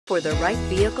for the right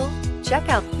vehicle? Check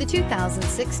out the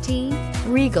 2016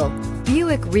 Regal.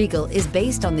 Buick Regal is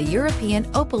based on the European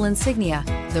Opel Insignia.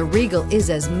 The Regal is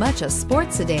as much a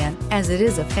sports sedan as it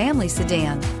is a family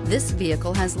sedan. This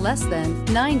vehicle has less than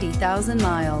 90,000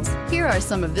 miles. Here are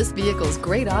some of this vehicle's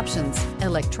great options: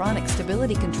 electronic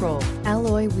stability control,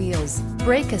 alloy wheels,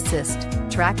 brake assist,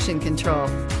 traction control,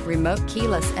 remote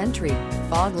keyless entry,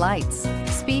 fog lights,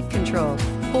 speed control,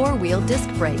 four-wheel disc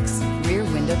brakes, rear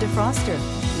window defroster,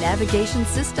 navigation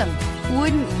system.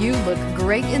 Wouldn't you look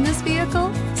great in this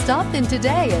vehicle? Stop in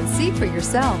today and see for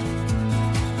yourself.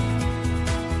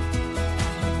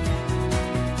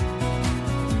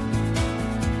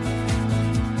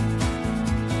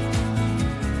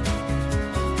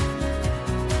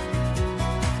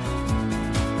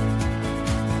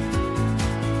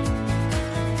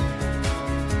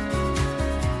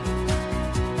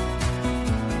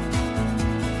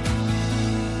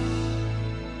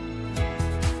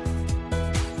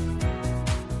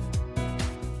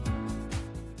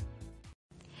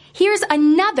 Here's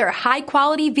another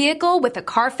high-quality vehicle with a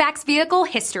Carfax Vehicle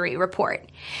History Report.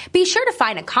 Be sure to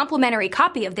find a complimentary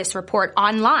copy of this report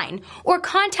online or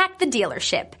contact the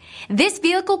dealership. This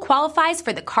vehicle qualifies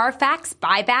for the Carfax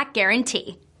Buyback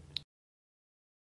Guarantee.